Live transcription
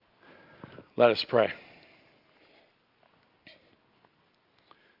Let us pray.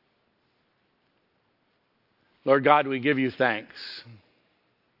 Lord God, we give you thanks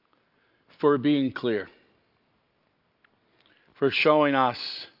for being clear, for showing us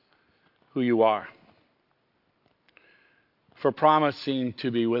who you are, for promising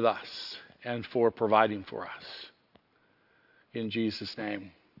to be with us, and for providing for us. In Jesus'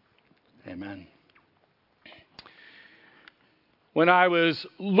 name, amen. When I was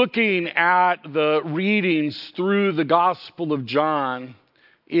looking at the readings through the Gospel of John,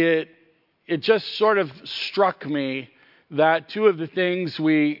 it just sort of struck me that two of the things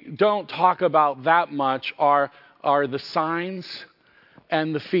we don't talk about that much are the signs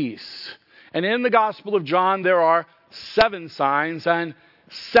and the feasts. And in the Gospel of John, there are 7 signs and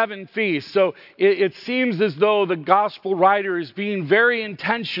 7 feasts. So it seems as though the Gospel writer is being very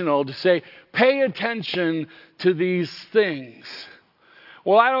intentional to say, pay attention to these things.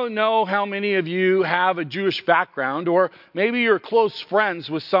 Well, I don't know how many of you have a Jewish background, or maybe you're close friends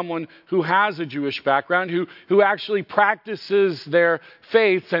with someone who has a Jewish background, who actually practices their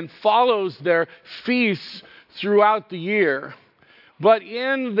faiths and follows their feasts throughout the year. But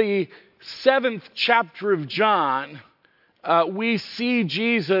in the 7th chapter of John, we see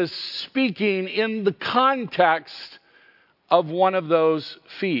Jesus speaking in the context of one of those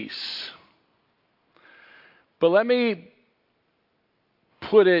feasts. But let me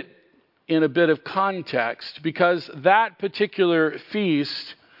put it in a bit of context, because that particular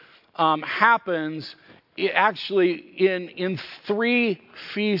feast happens actually in 3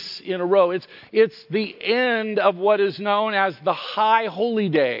 feasts in a row. It's the end of what is known as the High Holy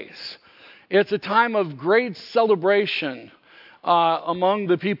Days. It's a time of great celebration among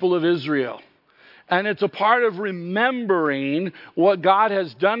the people of Israel. And it's a part of remembering what God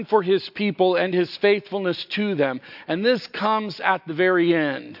has done for his people and his faithfulness to them. And this comes at the very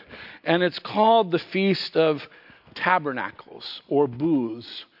end. And it's called the Feast of Tabernacles, or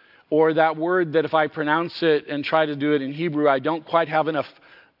Booths, or that word that if I pronounce it and try to do it in Hebrew, I don't quite have enough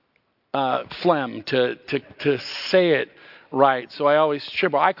phlegm to say it right. So I always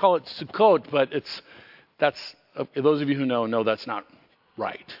trip. I call it Sukkot, but that's those of you who know that's not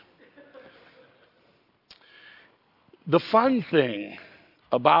right. The fun thing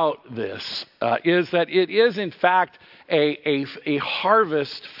about this is that it is, in fact, a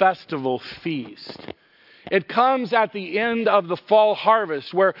harvest festival feast. It comes at the end of the fall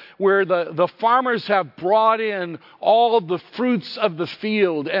harvest where the farmers have brought in all of the fruits of the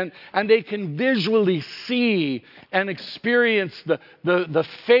field, and they can visually see and experience the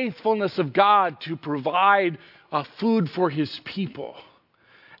faithfulness of God to provide food for his people.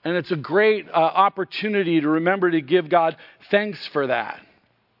 And it's a great opportunity to remember to give God thanks for that.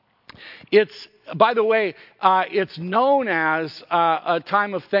 It's, by the way, it's known as a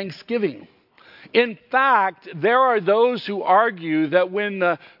time of thanksgiving. In fact, there are those who argue that when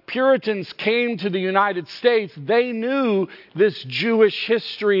the Puritans came to the United States, they knew this Jewish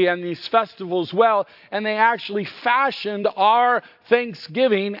history and these festivals well, and they actually fashioned our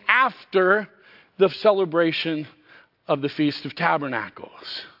Thanksgiving after the celebration of the Feast of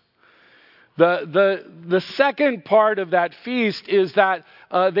Tabernacles. The second part of that feast is that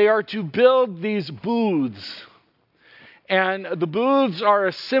they are to build these booths. And the booths are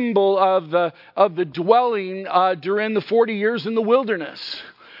a symbol of the dwelling during the 40 years in the wilderness,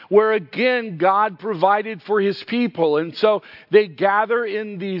 where again God provided for his people. And so they gather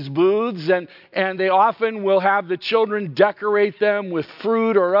in these booths, and they often will have the children decorate them with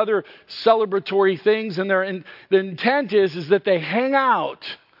fruit or other celebratory things. And the intent is that they hang out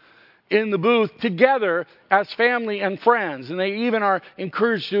in the booth together as family and friends. And they even are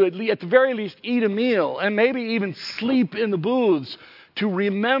encouraged to, at the very least, eat a meal and maybe even sleep in the booths to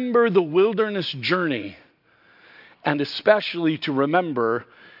remember the wilderness journey, and especially to remember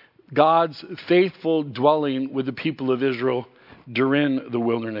God's faithful dwelling with the people of Israel during the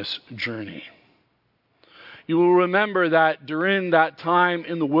wilderness journey. You will remember that during that time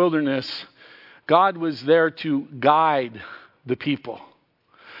in the wilderness, God was there to guide the people.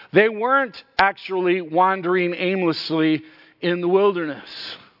 They weren't actually wandering aimlessly in the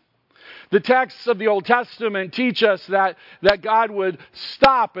wilderness. The texts of the Old Testament teach us that God would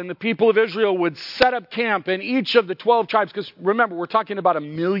stop and the people of Israel would set up camp in each of the 12 tribes. Because remember, we're talking about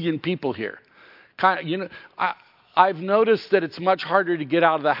 1 million people here. I've noticed that it's much harder to get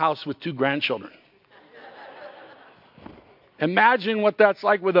out of the house with 2 grandchildren. Imagine what that's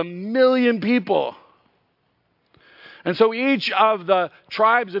like with 1 million people. And so each of the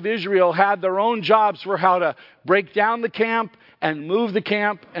tribes of Israel had their own jobs for how to break down the camp and move the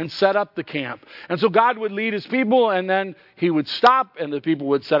camp and set up the camp. And so God would lead his people, and then he would stop, and the people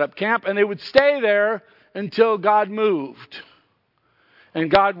would set up camp, and they would stay there until God moved. And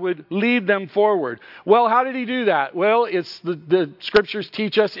God would lead them forward. Well, how did he do that? Well, it's the scriptures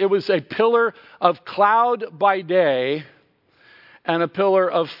teach us it was a pillar of cloud by day and a pillar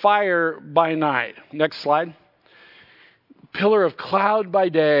of fire by night. Next slide. Pillar of cloud by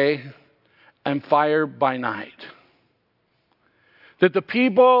day and fire by night. That the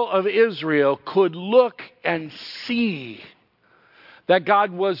people of Israel could look and see that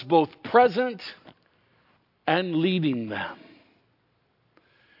God was both present and leading them.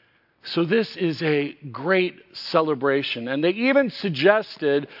 So this is a great celebration. And they even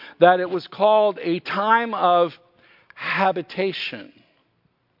suggested that it was called a time of habitation,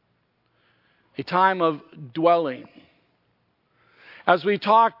 a time of dwelling. As we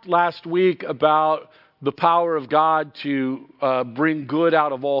talked last week about the power of God to bring good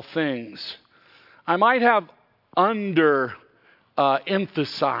out of all things, I might have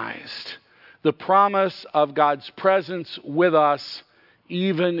emphasized the promise of God's presence with us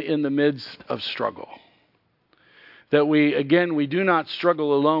even in the midst of struggle. That we do not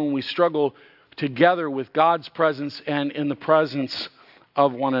struggle alone. We struggle together with God's presence and in the presence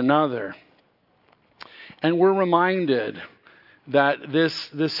of one another. And we're reminded that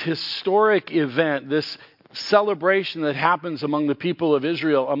this historic event, this celebration that happens among the people of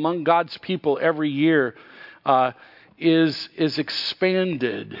Israel, among God's people every year, is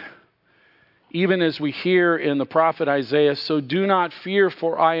expanded. Even as we hear in the prophet Isaiah, so do not fear,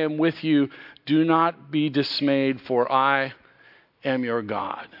 for I am with you. Do not be dismayed, for I am your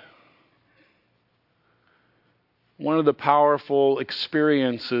God. One of the powerful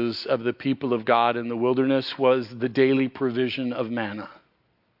experiences of the people of God in the wilderness was the daily provision of manna.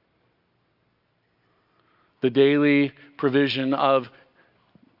 The daily provision of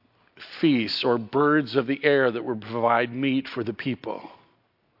feasts or birds of the air that would provide meat for the people.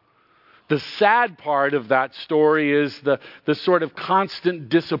 The sad part of that story is the sort of constant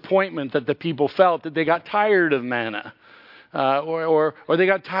disappointment that the people felt, that they got tired of manna. Or they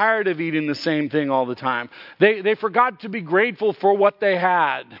got tired of eating the same thing all the time. They forgot to be grateful for what they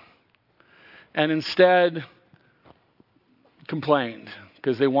had. And instead complained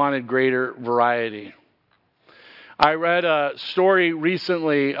because they wanted greater variety. I read a story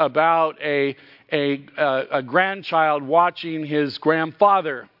recently about a grandchild watching his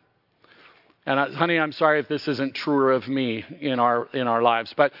grandfather. And honey, I'm sorry if this isn't truer of me in our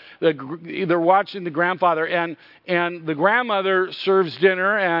lives, but they're watching the grandfather, and the grandmother serves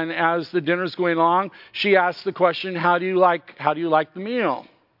dinner, and as the dinner's going along, she asks the question, "How do you like the meal?"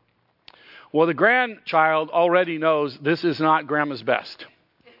 Well, the grandchild already knows this is not grandma's best,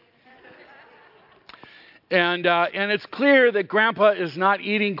 and it's clear that grandpa is not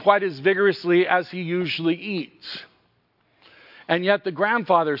eating quite as vigorously as he usually eats, and yet the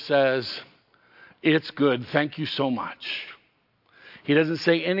grandfather says, "It's good. Thank you so much." He doesn't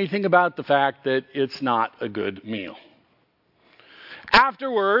say anything about the fact that it's not a good meal.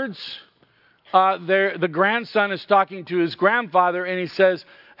 Afterwards, the grandson is talking to his grandfather, and he says,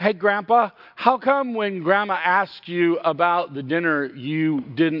 "Hey, Grandpa, how come when Grandma asked you about the dinner, you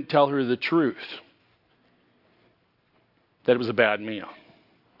didn't tell her the truth? That it was a bad meal?"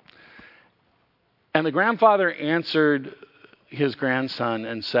 And the grandfather answered his grandson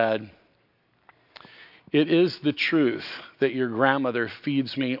and said, "It is the truth that your grandmother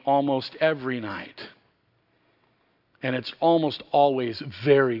feeds me almost every night. And it's almost always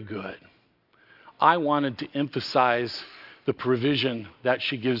very good. I wanted to emphasize the provision that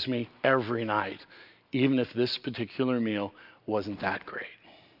she gives me every night, even if this particular meal wasn't that great."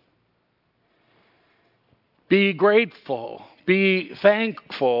 Be grateful. Be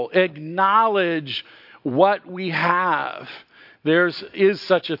thankful. Acknowledge what we have. There is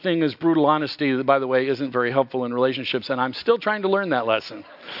such a thing as brutal honesty that, by the way, isn't very helpful in relationships, and I'm still trying to learn that lesson.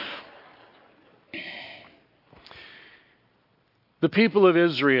 The people of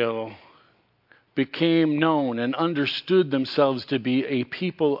Israel became known and understood themselves to be a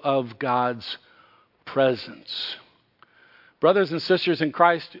people of God's presence. Brothers and sisters in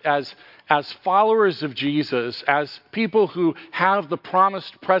Christ, as followers of Jesus, as people who have the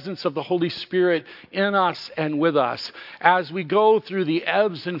promised presence of the Holy Spirit in us and with us, as we go through the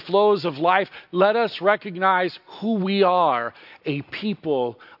ebbs and flows of life, let us recognize who we are, a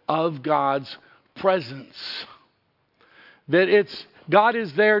people of God's presence. That God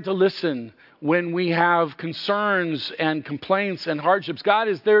is there to listen when we have concerns and complaints and hardships. God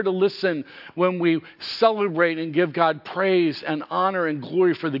is there to listen when we celebrate and give God praise and honor and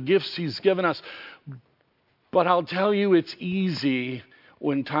glory for the gifts He's given us. But I'll tell you, it's easy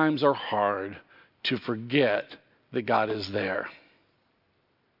when times are hard to forget that God is there.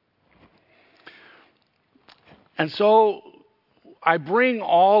 And so I bring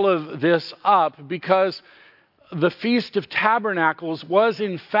all of this up because the Feast of Tabernacles was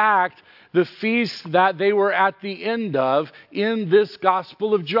in fact the feast that they were at the end of in this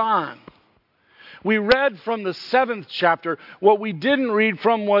Gospel of John. We read from the 7th chapter. What we didn't read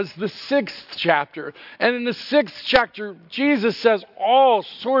from was the 6th chapter. And in the 6th chapter, Jesus says all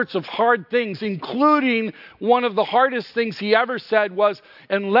sorts of hard things, including one of the hardest things he ever said was,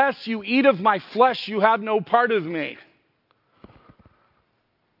 "Unless you eat of my flesh, you have no part of me."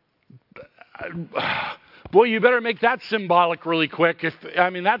 Boy, you better make that symbolic really quick.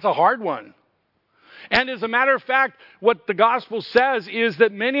 That's a hard one. And as a matter of fact, what the gospel says is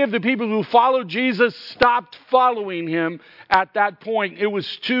that many of the people who followed Jesus stopped following him at that point. It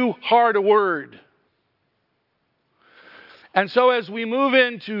was too hard a word. And so as we move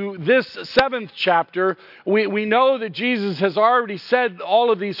into this 7th chapter, we know that Jesus has already said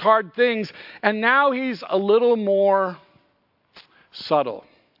all of these hard things, and now he's a little more subtle.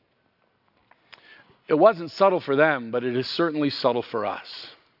 It wasn't subtle for them, but it is certainly subtle for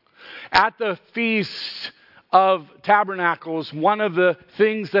us. At the Feast of Tabernacles, one of the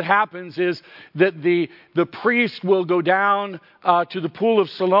things that happens is that the priest will go down to the pool of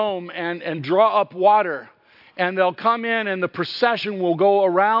Siloam and draw up water. And they'll come in and the procession will go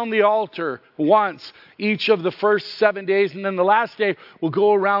around the altar once each of the first 7 days. And then the last day will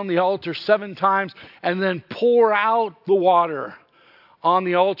go around the altar 7 times and then pour out the water on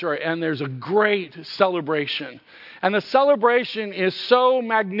the altar. And there's a great celebration. And the celebration is so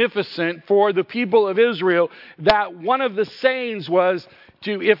magnificent for the people of Israel that one of the sayings was,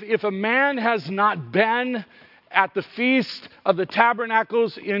 if a man has not been at the Feast of the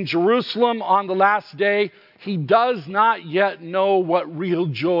Tabernacles in Jerusalem on the last day, he does not yet know what real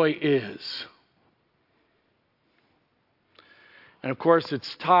joy is. And of course,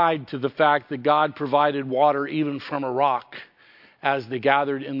 it's tied to the fact that God provided water even from a rock as they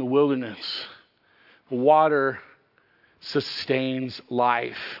gathered in the wilderness. Water sustains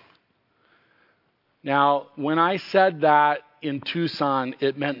life. Now, when I said that in Tucson,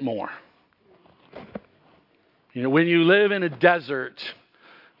 it meant more. When you live in a desert,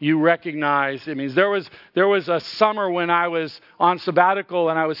 you recognize, there was a summer when I was on sabbatical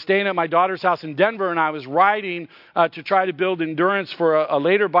and I was staying at my daughter's house in Denver and I was riding to try to build endurance for a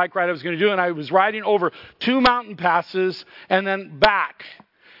later bike ride I was going to do, and I was riding over 2 mountain passes and then back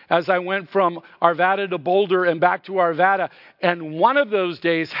as I went from Arvada to Boulder and back to Arvada. And one of those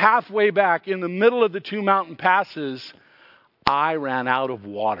days, halfway back in the middle of the 2 mountain passes, I ran out of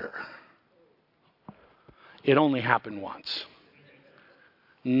water. It only happened once.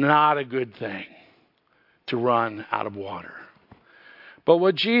 Not a good thing to run out of water. But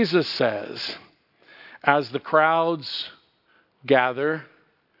what Jesus says, as the crowds gather,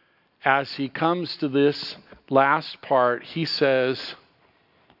 as he comes to this last part, he says,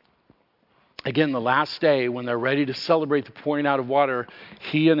 again, the last day when they're ready to celebrate the pouring out of water,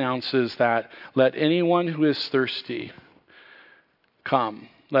 he announces that, "Let anyone who is thirsty come.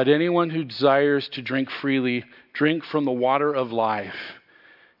 Let anyone who desires to drink freely drink from the water of life."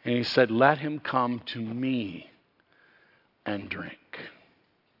 And he said, "Let him come to me and drink.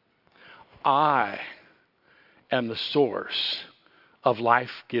 I am the source of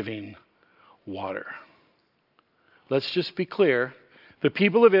life-giving water." Let's just be clear. The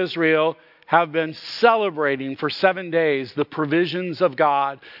people of Israel have been celebrating for 7 days the provisions of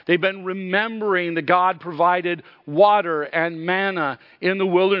God. They've been remembering that God provided water and manna in the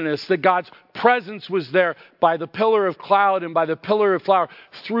wilderness, that God's presence was there by the pillar of cloud and by the pillar of fire.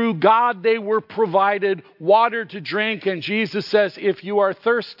 Through God, they were provided water to drink. And Jesus says, "If you are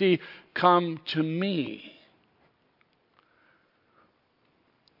thirsty, come to me."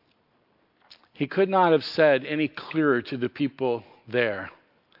 He could not have said any clearer to the people there,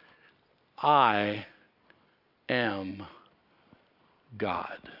 "I am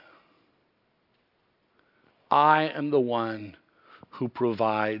God. I am the one who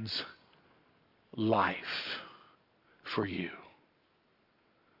provides life for you."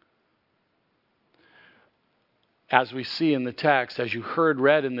 As we see in the text, as you heard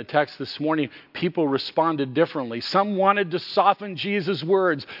read in the text this morning, people responded differently. Some wanted to soften Jesus'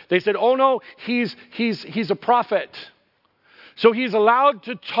 words. They said, "Oh no, he's a prophet. So he's allowed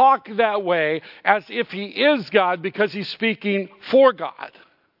to talk that way as if he is God because he's speaking for God."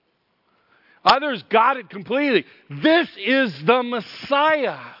 Others got it completely. This is the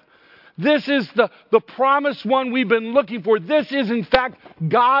Messiah. This is the promised one we've been looking for. This is, in fact,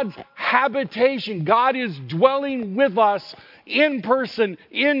 God's habitation. God is dwelling with us in person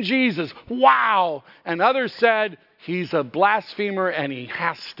in Jesus. Wow! And others said, he's a blasphemer and he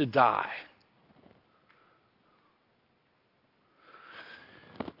has to die.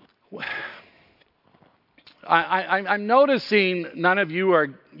 I'm noticing none of you are,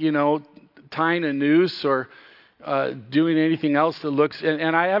 tying a noose or doing anything else that looks,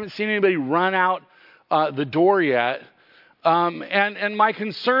 and I haven't seen anybody run out the door yet. And my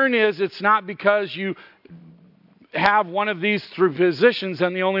concern is it's not because you have one of these three positions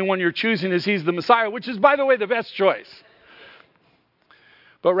and the only one you're choosing is he's the Messiah, which is, by the way, the best choice.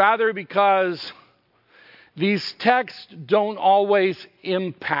 But rather because these texts don't always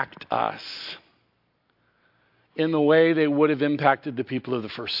impact us in the way they would have impacted the people of the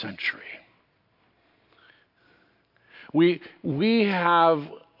first century. We have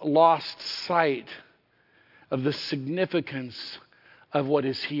lost sight of the significance of what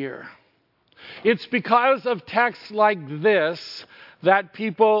is here. It's because of texts like this that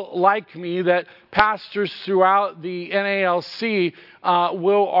people like me, that pastors throughout the NALC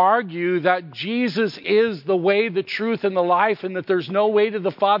will argue that Jesus is the way, the truth, and the life, and that there's no way to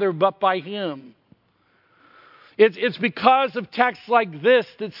the Father but by Him. It's because of texts like this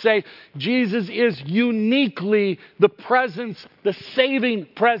that say Jesus is uniquely the presence, the saving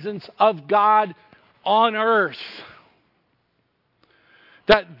presence of God on earth.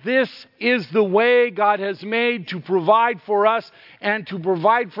 That this is the way God has made to provide for us, and to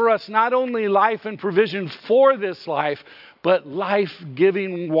provide for us not only life and provision for this life, but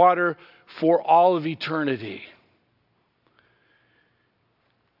life-giving water for all of eternity.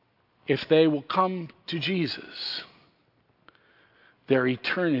 If they will come to Jesus, their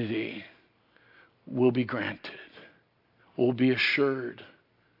eternity will be granted, will be assured.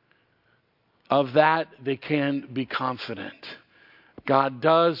 Of that, they can be confident. God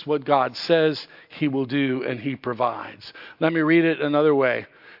does what God says He will do, and He provides. Let me read it another way.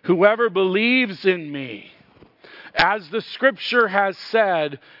 Whoever believes in me, as the Scripture has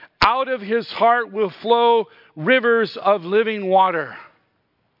said, out of his heart will flow rivers of living water.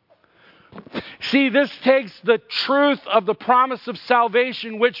 See, this takes the truth of the promise of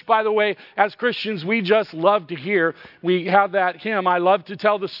salvation, which, by the way, as Christians, we just love to hear. We have that hymn, I love to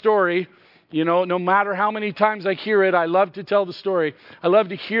tell the story. No matter how many times I hear it, I love to tell the story. I love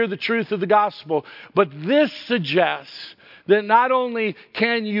to hear the truth of the gospel. But this suggests that not only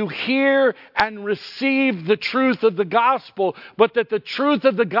can you hear and receive the truth of the gospel, but that the truth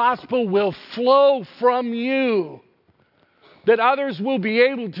of the gospel will flow from you. That others will be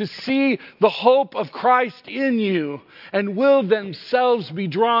able to see the hope of Christ in you and will themselves be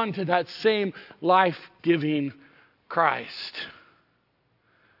drawn to that same life-giving Christ.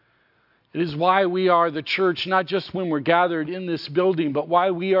 It is why we are the church, not just when we're gathered in this building, but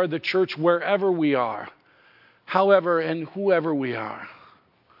why we are the church wherever we are, however and whoever we are.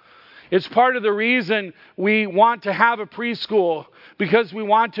 It's part of the reason we want to have a preschool, because we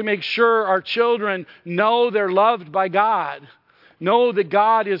want to make sure our children know they're loved by God. Know that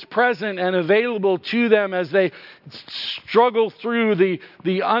God is present and available to them as they struggle through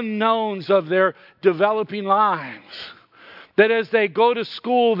the unknowns of their developing lives. That as they go to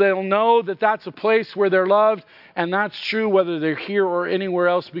school, they'll know that that's a place where they're loved, and that's true whether they're here or anywhere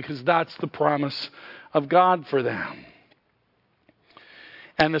else, because that's the promise of God for them.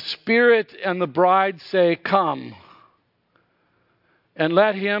 And the Spirit and the bride say, come. And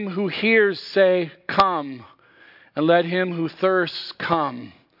let him who hears say, come. And let him who thirsts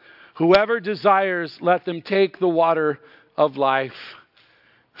come. Whoever desires, let them take the water of life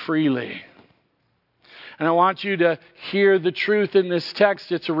freely. And I want you to hear the truth in this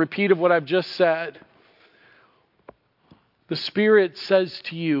text. It's a repeat of what I've just said. The Spirit says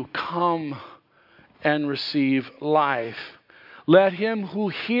to you, come and receive life. Let him who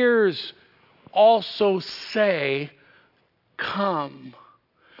hears also say, come,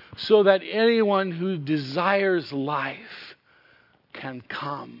 so that anyone who desires life can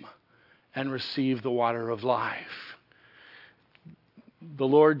come and receive the water of life. The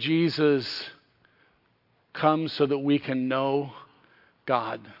Lord Jesus comes so that we can know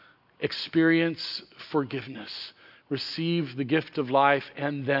God, experience forgiveness, receive the gift of life,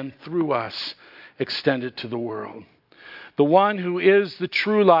 and then through us extend it to the world. The one who is the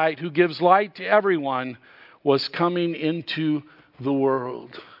true light, who gives light to everyone, was coming into the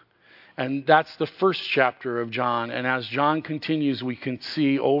world. And that's the first chapter of John. And as John continues, we can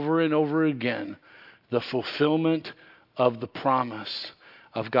see over and over again the fulfillment of the promise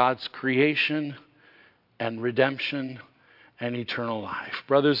of God's creation and redemption and eternal life.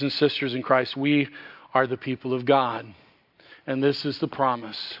 Brothers and sisters in Christ, we are the people of God. And this is the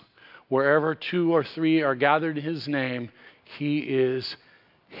promise. Wherever 2 or 3 are gathered in his name, he is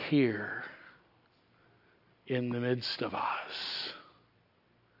here in the midst of us.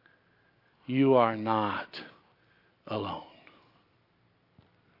 You are not alone.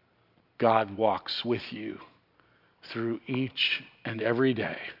 God walks with you through each and every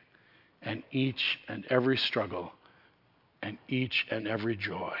day, and each and every struggle, and each and every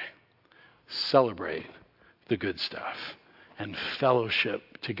joy. Celebrate the good stuff and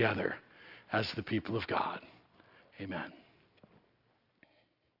fellowship together as the people of God. Amen.